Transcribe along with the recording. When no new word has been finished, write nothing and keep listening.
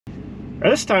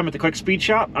This time at the Quick Speed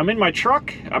Shop, I'm in my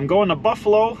truck. I'm going to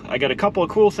Buffalo. I got a couple of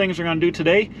cool things we're going to do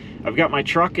today. I've got my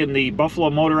truck in the Buffalo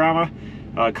Motorama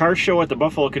car show at the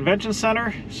Buffalo Convention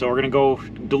Center. So we're going to go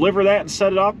deliver that and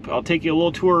set it up. I'll take you a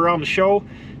little tour around the show,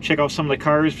 check out some of the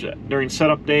cars during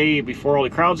setup day before all the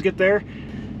crowds get there.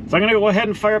 So I'm going to go ahead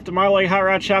and fire up the Mile High Hot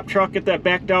Rod Shop truck, get that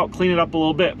backed out, clean it up a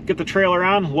little bit, get the trailer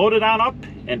on, load it on up,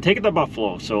 and take it to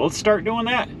Buffalo. So let's start doing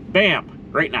that. Bam!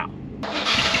 Right now.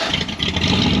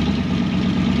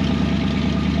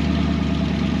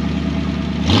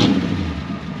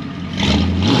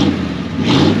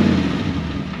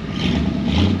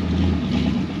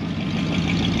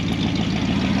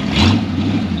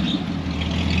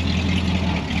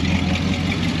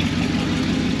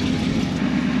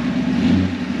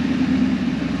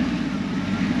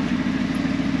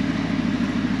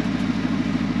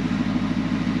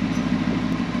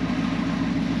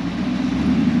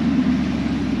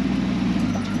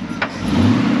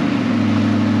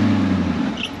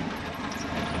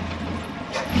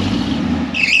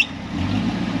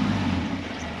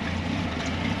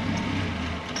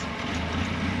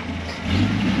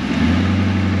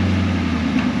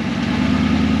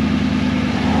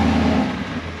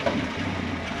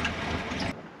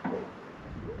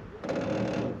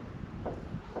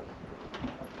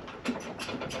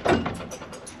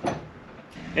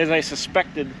 As I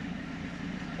suspected,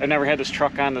 I've never had this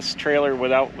truck on this trailer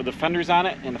with the fenders on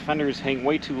it, and the fenders hang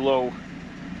way too low.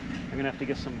 I'm gonna have to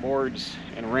get some boards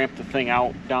and ramp the thing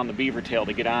out down the beaver tail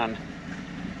to get on,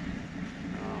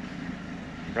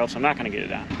 or else I'm not gonna get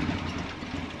it on.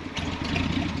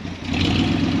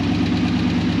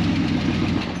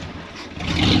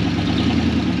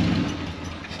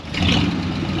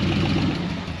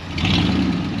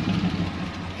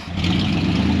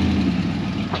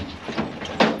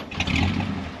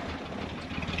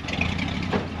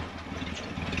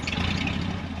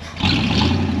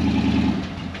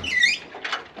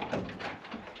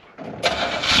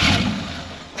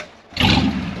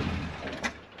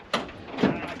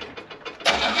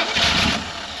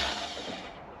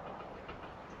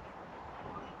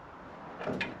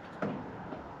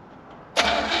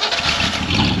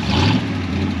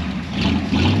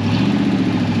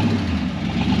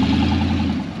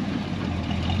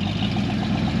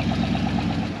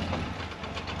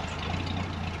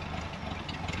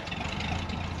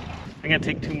 I'm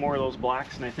gonna take two more of those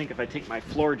blocks, and I think if I take my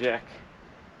floor jack,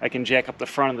 I can jack up the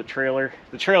front of the trailer.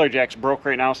 The trailer jack's broke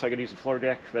right now, so I could use the floor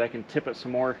jack, but I can tip it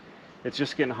some more. It's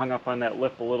just getting hung up on that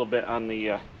lip a little bit on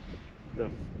the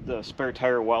spare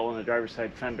tire well in the driver's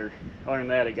side fender. Other than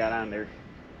that, it got on there.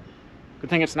 Good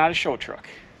thing it's not a show truck.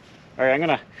 All right, I'm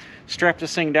gonna strap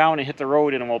this thing down and hit the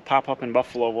road, and we'll pop up in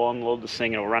Buffalo. We'll unload this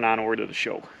thing and we'll run on over to the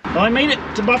show. Well, I made it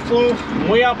to Buffalo. I'm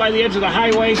way out by the edge of the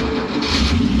highway.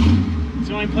 It's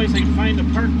the only place I can find to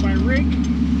park my rig.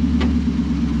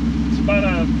 It's about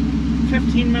a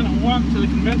 15-minute walk to the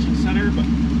convention center, but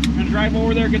I'm gonna drive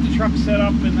over there, get the truck set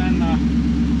up, and then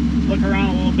look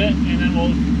around a little bit, and then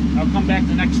I'll come back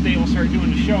the next day. We'll start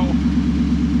doing the show.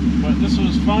 But this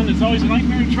was fun. It's always a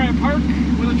nightmare to try to park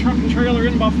with a truck and trailer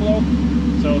in Buffalo.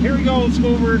 So here we go. Let's go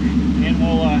over and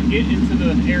we'll get into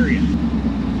the area.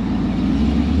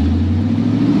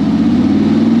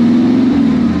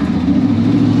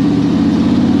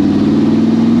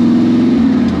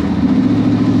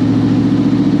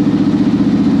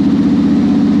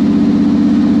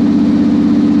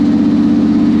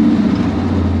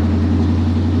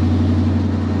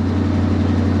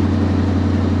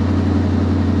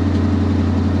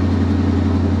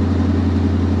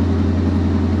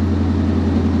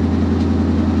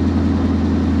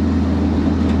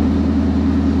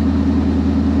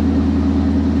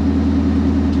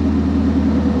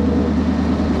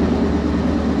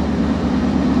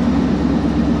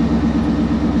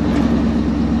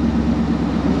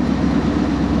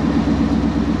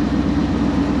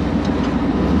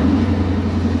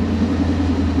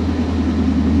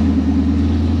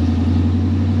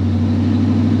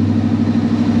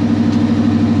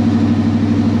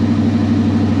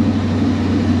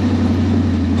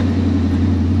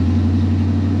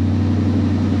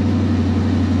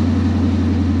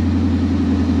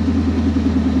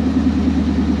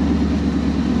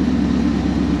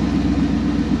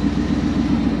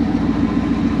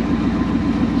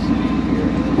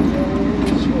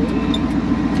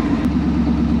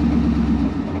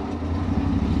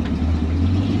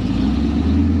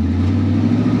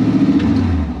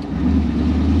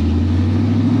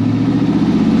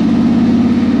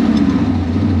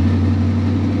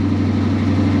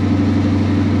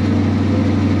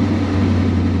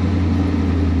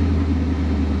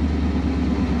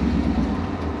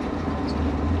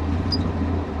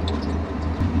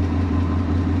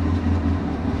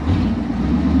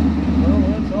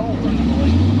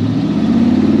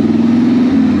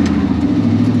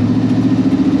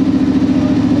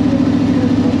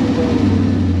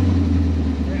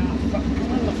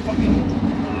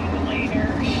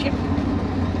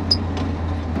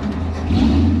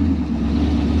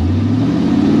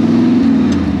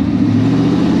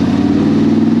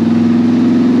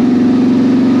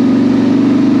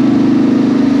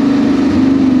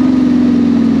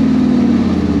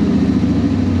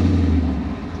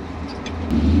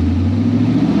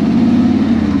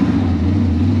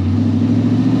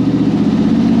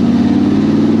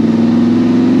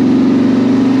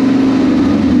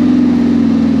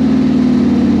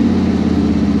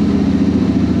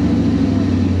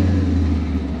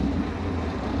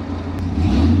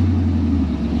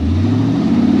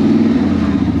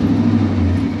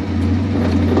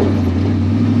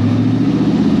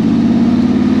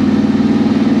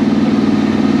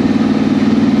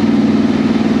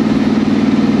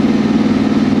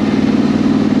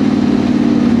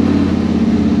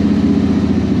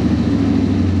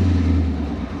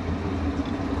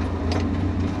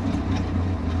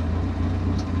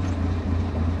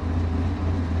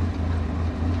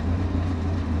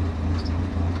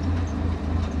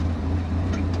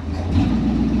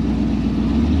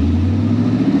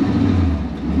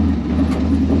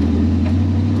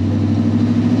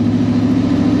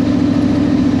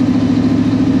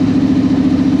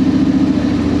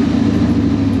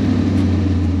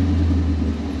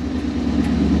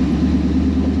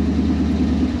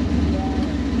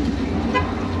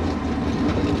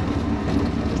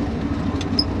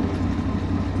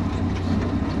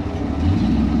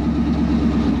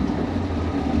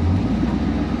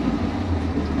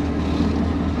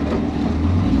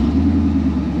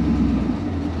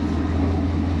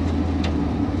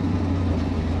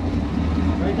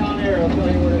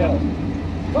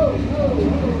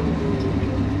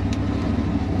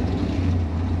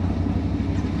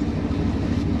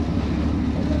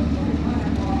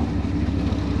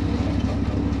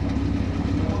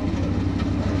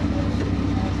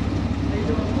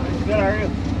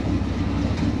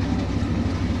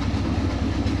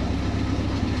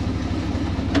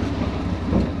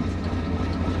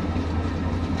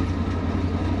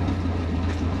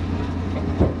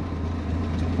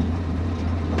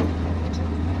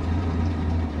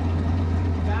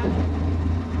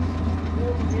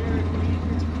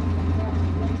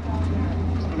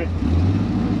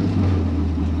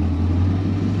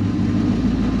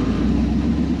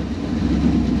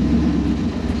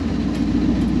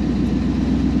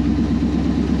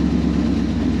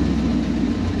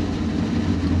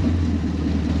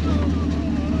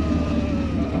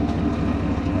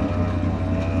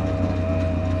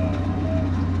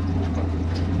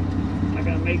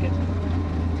 make it.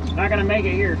 Not gonna make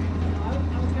it here. I was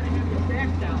gonna have you back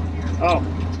down here. Oh,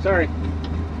 sorry.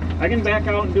 I can back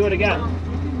out and do it again. You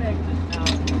can make this now.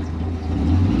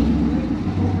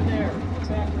 Over there.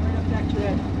 Back right up next to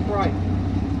that right.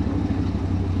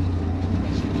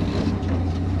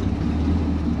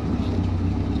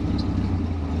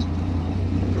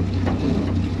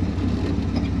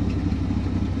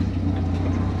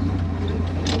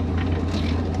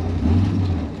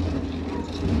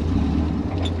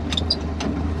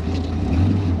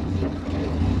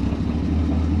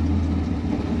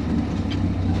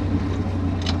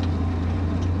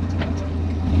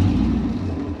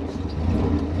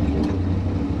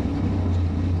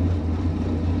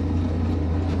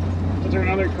 Is there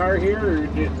another car here, or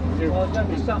Well, there's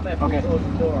gonna be something after Okay. you close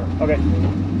the door. Okay.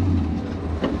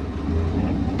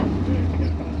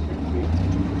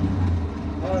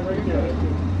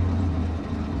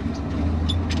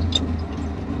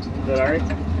 Is that all right?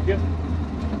 Yep.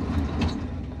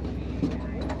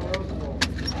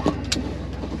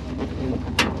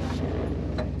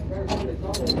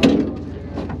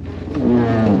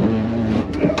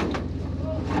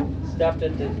 Stopped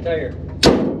at the tire.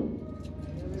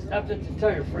 Stopped at the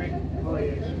tire, Frank.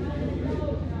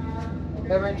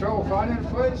 Have any trouble finding a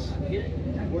place?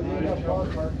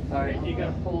 Alright, you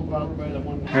gotta pull about by the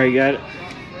one. All right,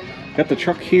 got the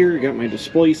truck here. Got my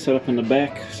display set up in the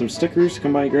back. Some stickers.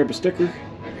 Come by, grab a sticker.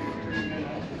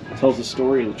 Tells the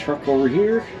story of the truck over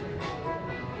here.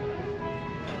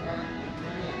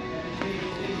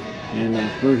 And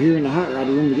we're here in the hot rod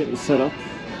room getting set up.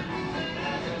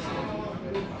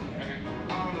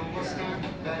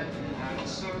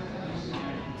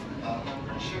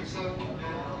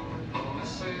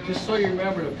 Just so you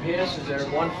remember, the passes are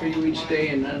one for you each day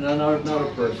and another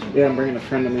person. Yeah, I'm bringing a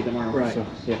friend to me tomorrow. Right. So,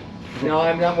 yeah. No,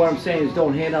 I'm not. What I'm saying is,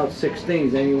 don't hand out 6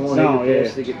 things, then you won't No, have a yeah,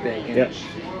 pass to get back in. Yep.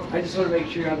 I just want to make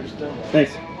sure you understand.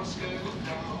 Thanks.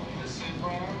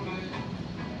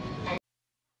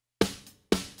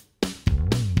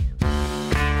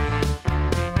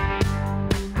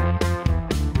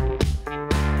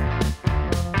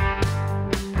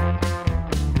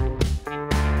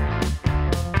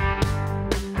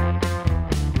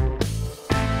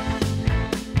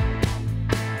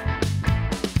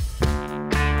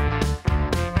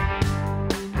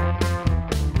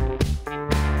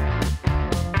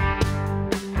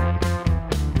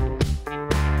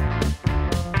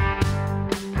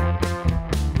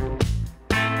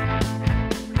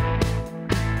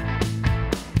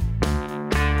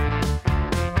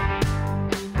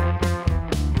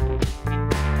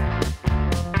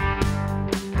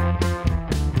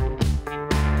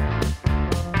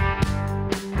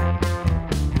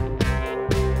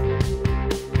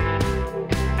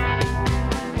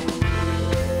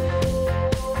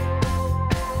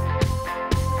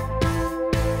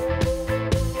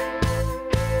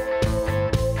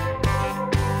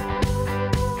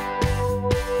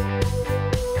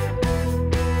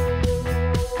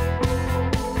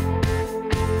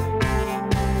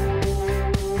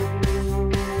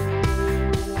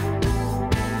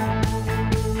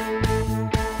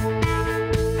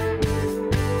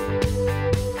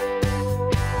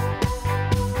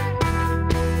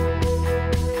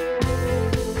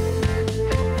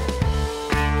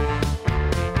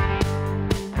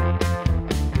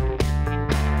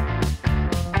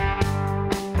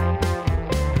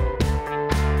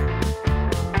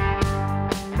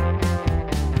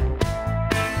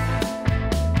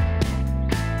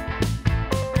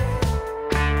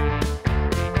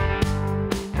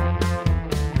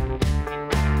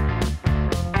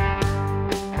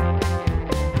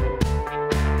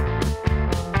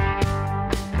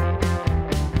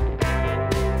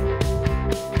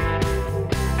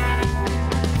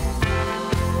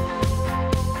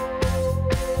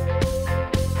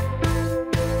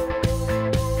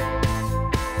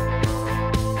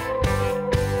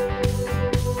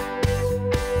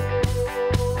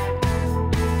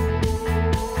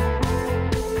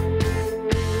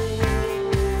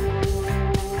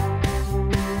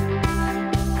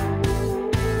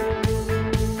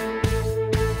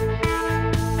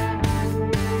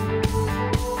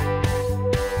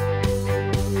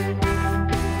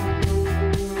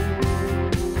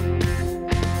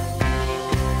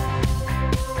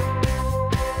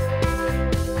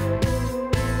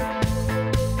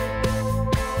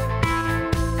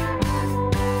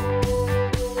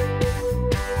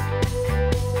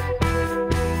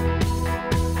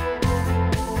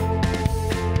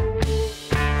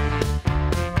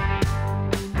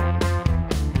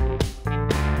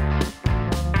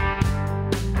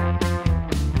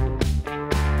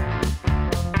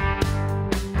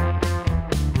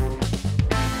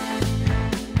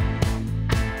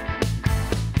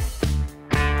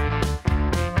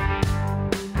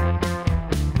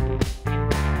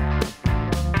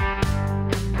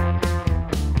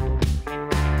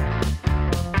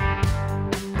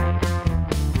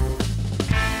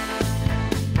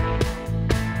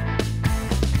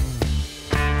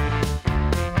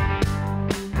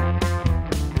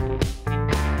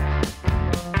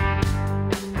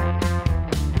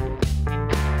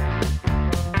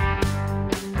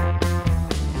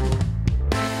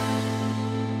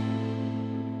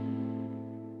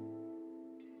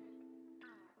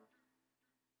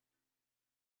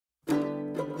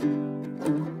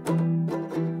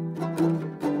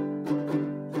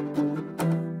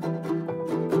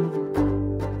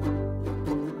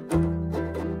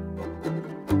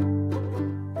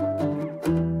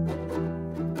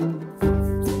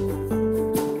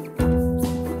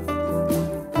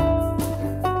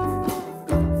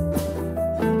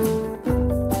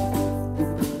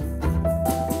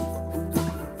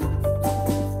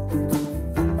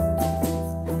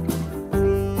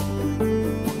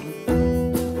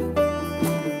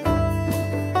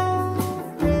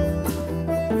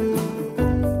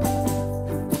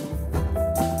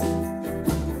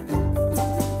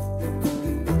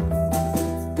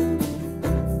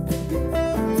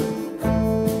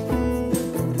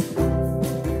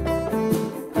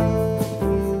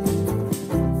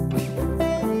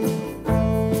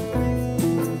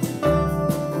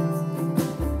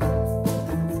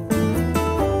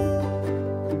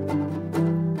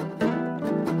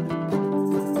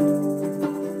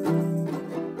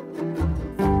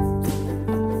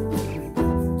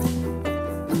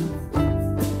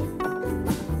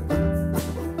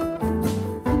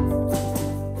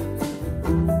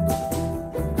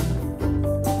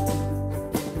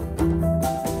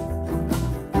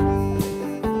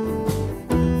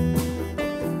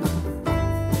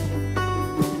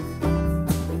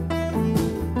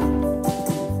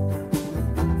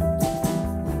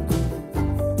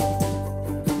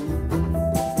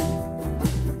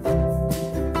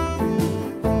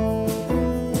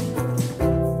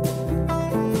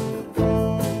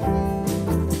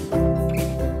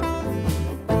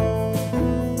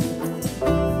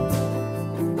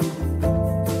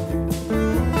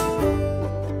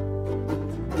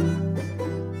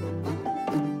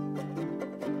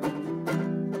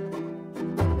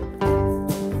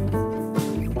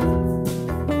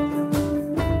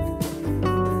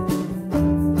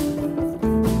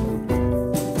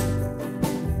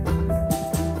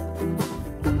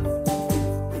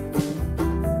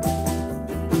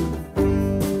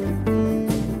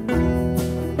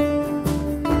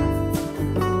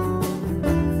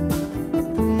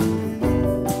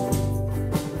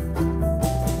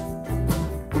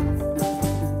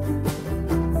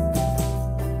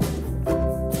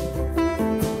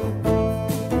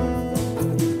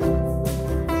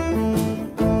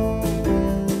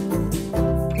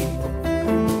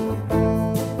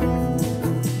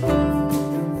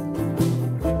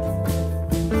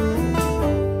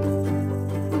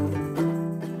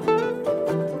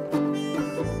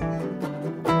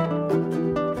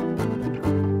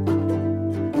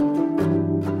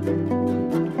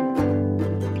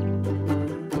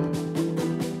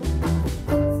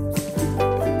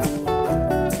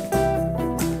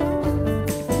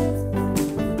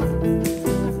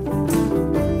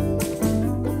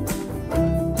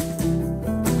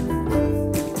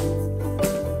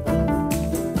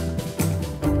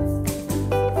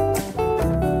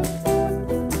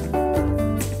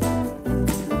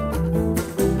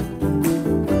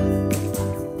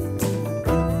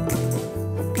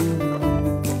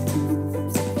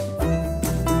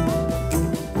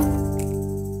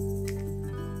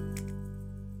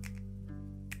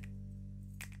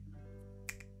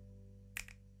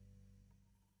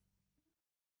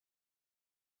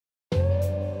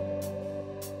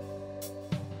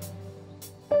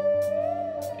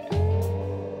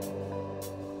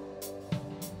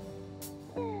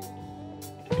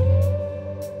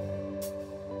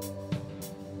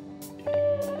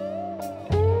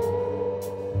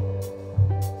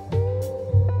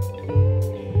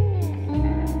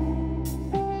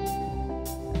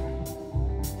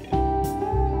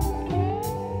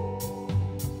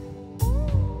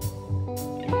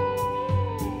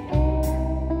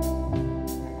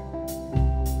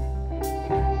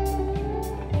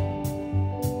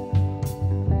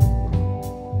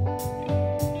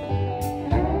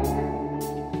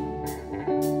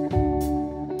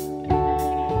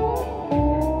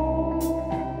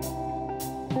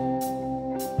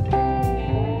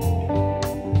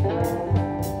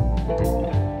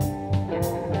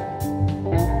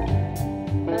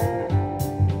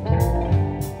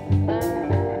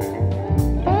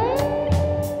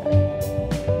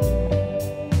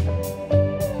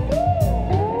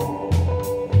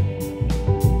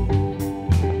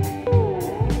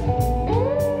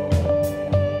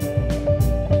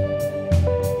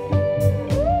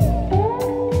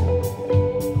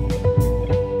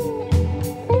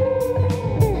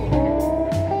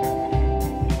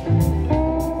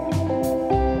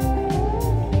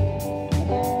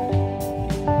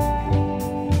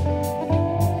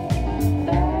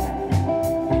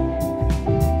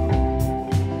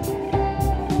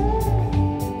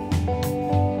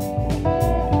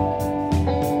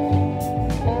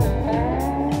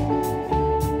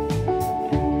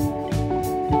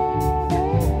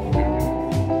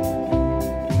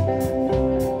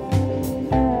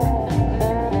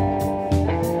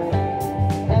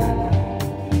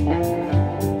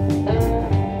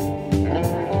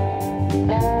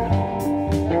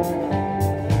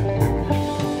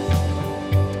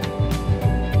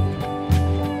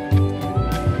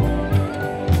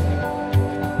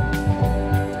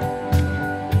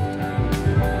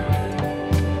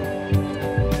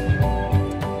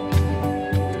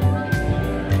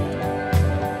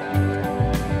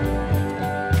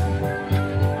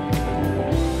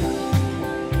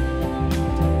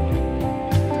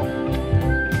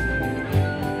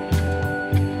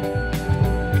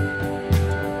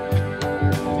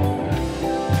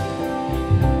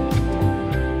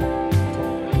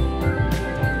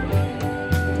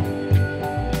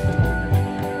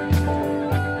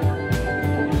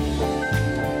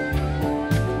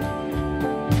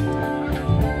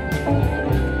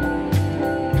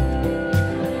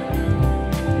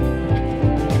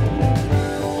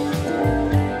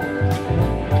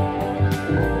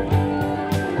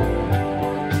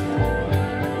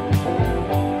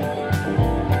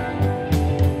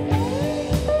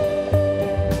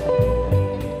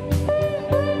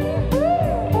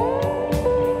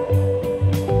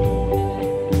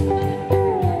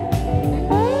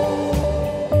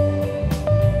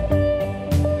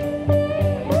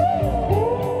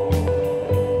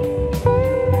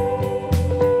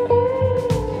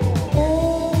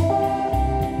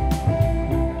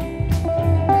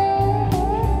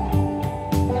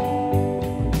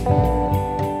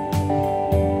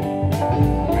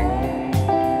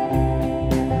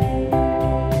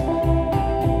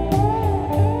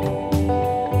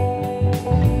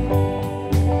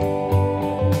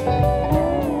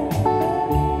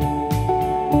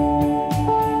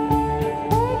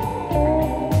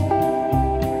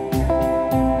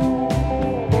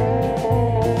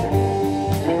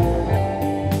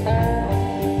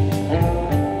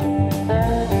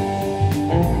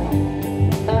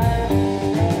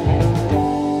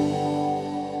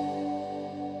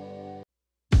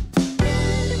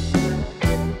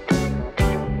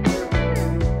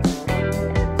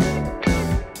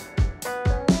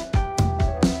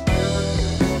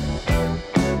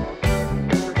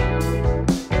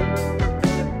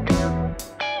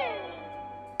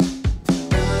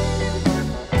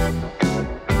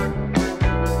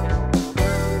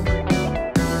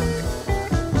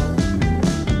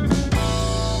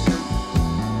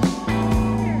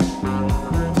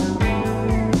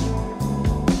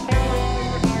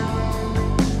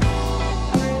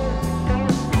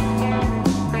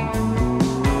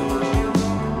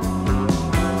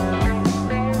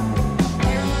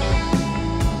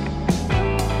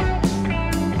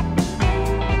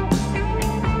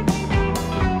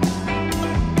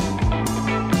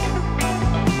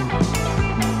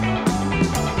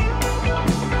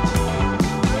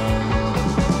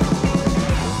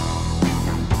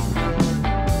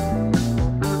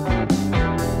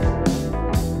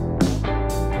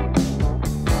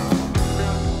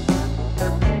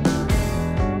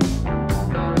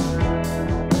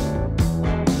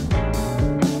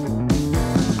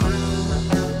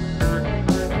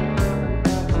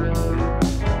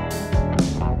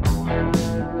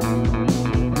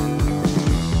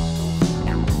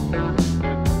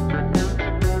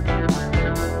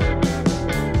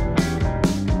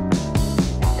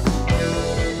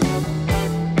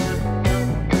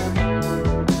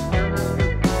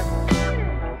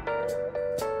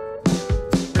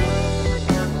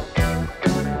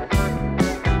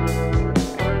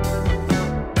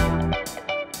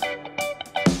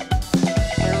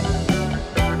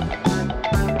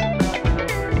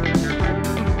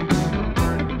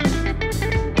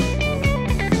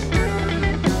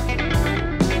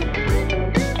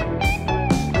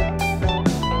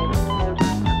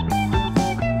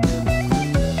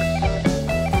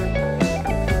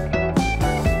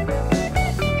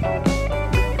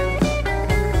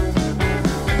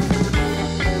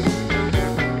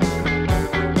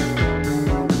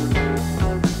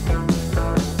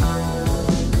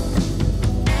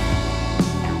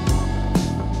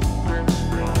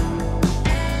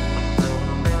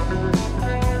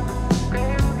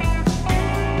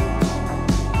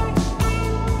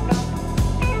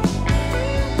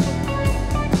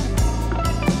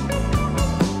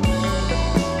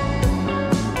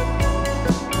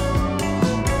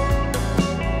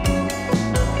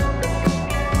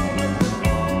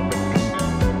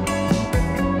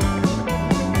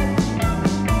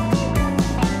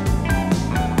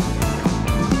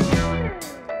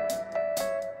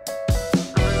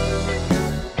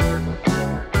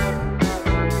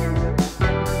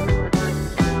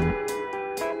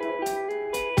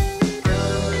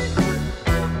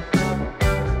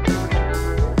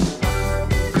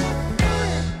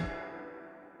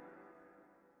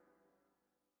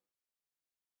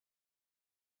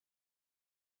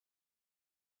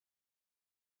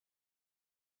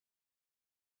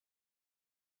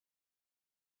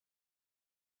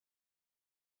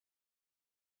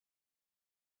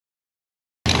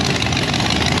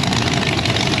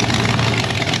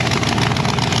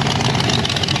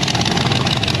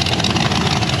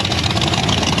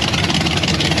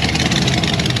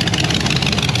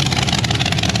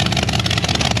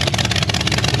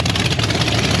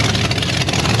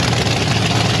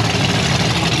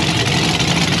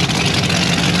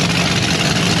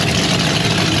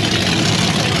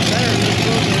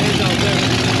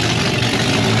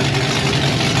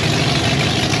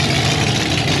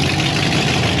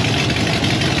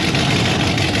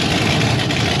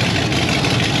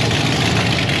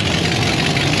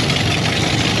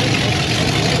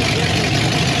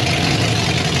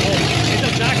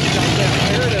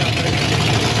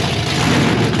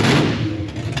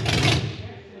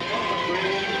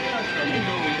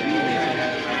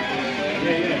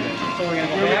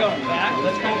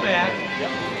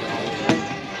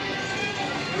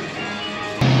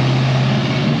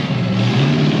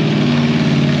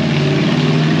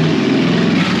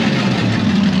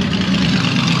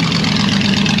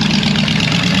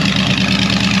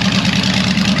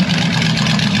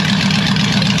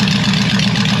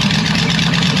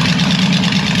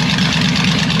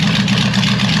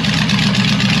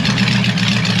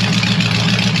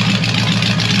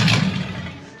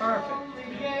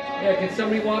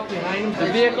 somebody walk behind them?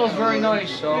 The vehicle's very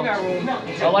nice, so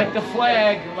I like the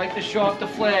flag. I like to show off the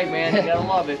flag, man. You gotta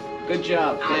love it. Good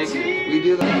job. Thank you. We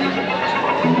do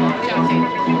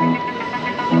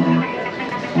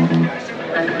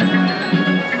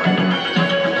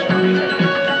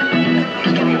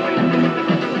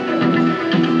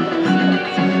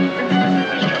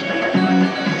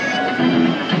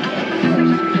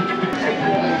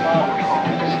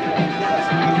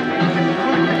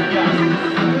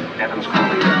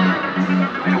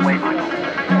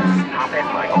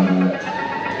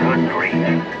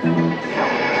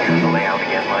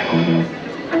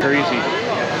Crazy.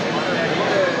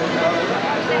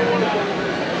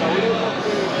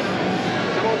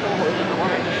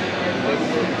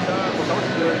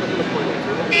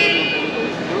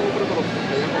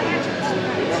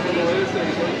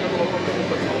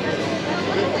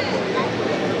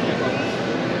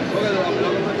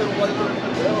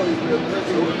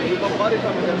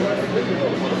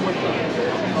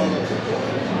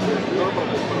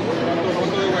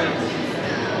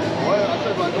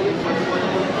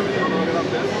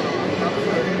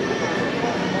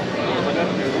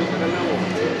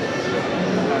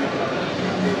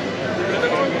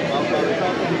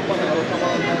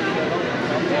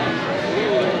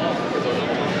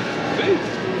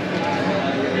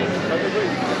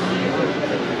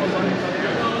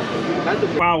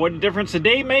 Wow, what a difference a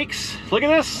day makes. Look at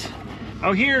this.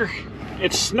 Out here,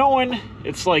 it's snowing.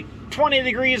 It's like 20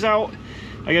 degrees out.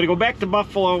 I gotta go back to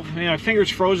Buffalo. You know, my fingers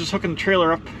froze just hooking the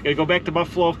trailer up. Gotta go back to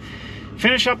Buffalo,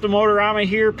 finish up the Motorama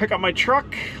here, pick up my truck,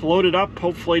 load it up,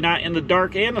 hopefully not in the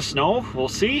dark and the snow. We'll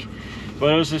see.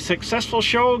 But it was a successful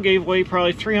show. Gave away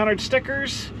probably 300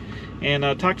 stickers and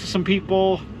talked to some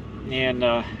people and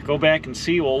go back and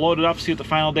see. We'll load it up, see what the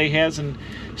final day has in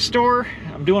store.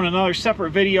 I'm doing another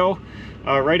separate video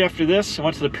right after this. I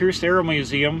went to the Pierce Aero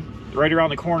Museum right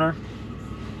around the corner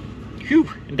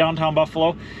in downtown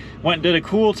Buffalo. Went and did a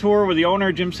cool tour with the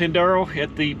owner, Jim Sandaro,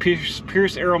 at the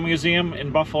Pierce Aero Museum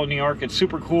in Buffalo, New York. It's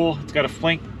super cool. It's got a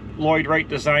Frank Lloyd Wright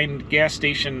designed gas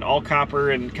station, all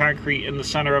copper and concrete in the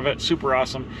center of it. Super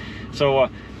awesome. So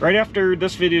right after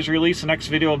this video is released, the next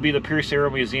video will be the Pierce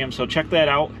Aero Museum. So check that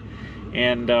out.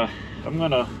 And I'm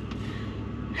gonna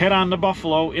head on to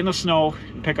Buffalo in the snow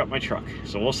and pick up my truck.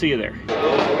 So we'll see you there.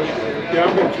 Yeah,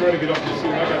 I'm gonna try to get up to see.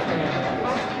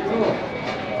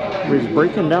 We're just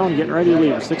breaking down, getting ready to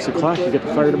leave at 6 o'clock to get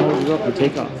the fire motors up and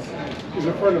take off. He's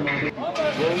a friend of mine.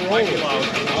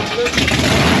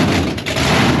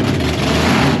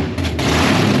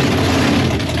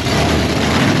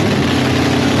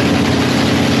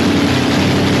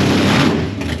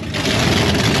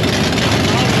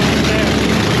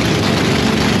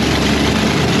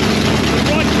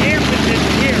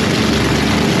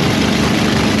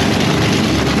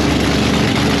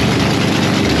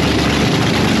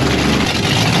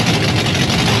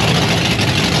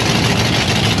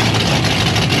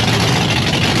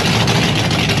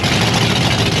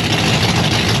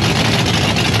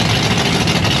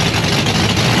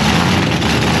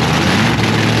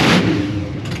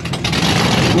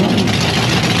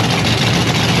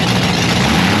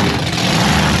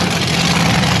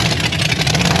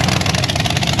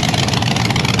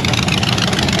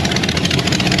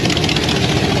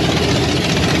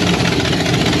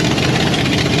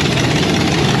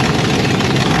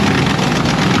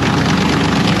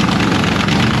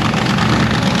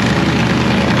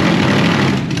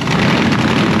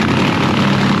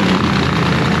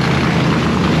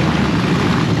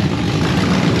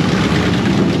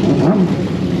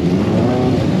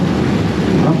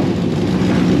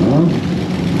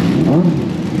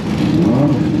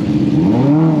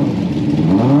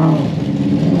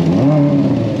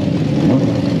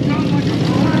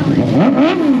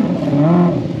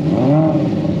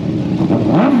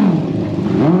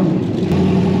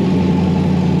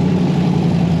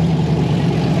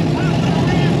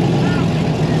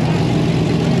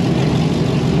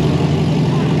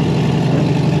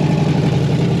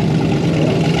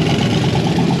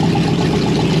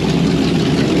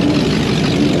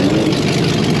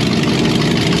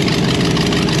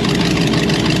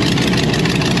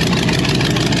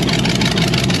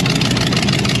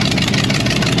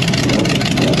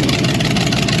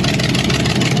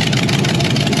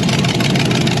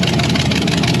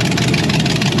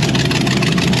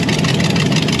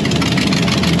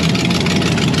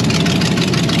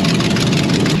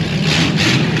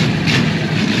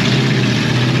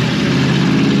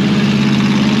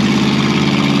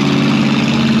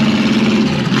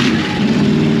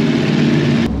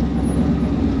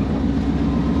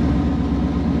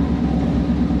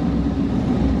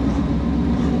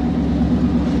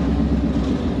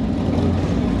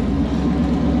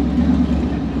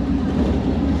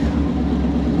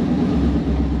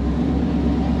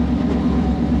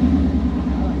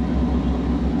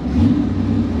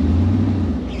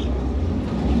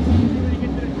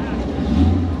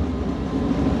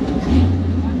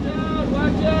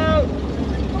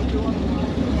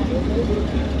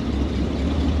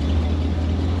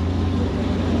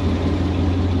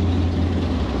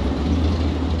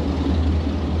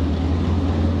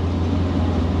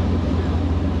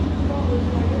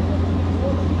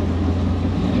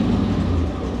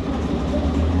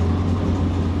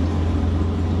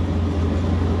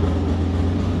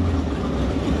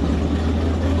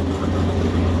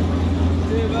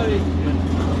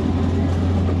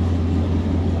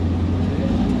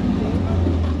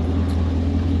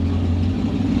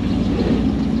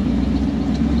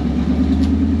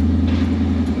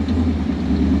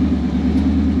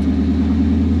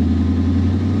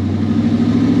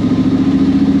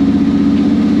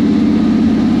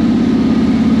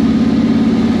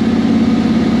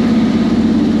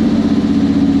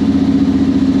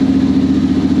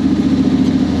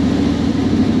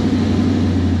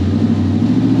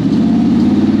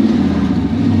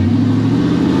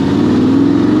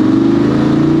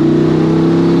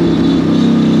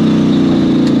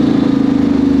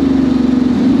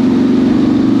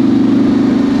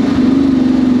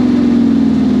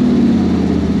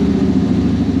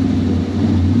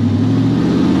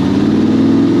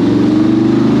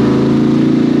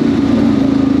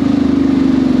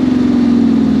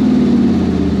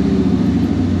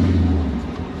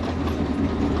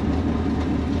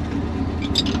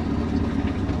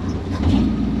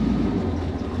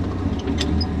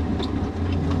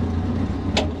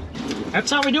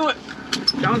 that's how we do it.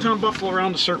 Downtown Buffalo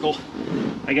around the circle.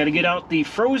 I got to get out the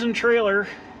frozen trailer,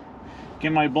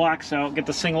 get my blocks out, get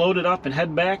this thing loaded up and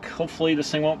head back. Hopefully this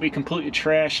thing won't be completely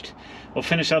trashed. We'll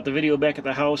finish out the video back at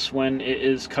the house when it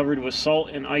is covered with salt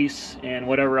and ice and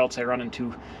whatever else I run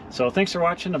into. So thanks for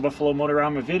watching the Buffalo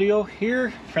Motorama video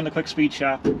here from the Quick Speed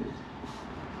Shop.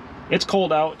 It's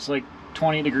cold out, it's like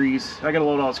 20 degrees. I gotta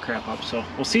load all this crap up. So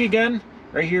we'll see you again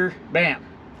right here, bam,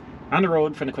 on the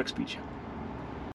road from the Quick Speed Shop.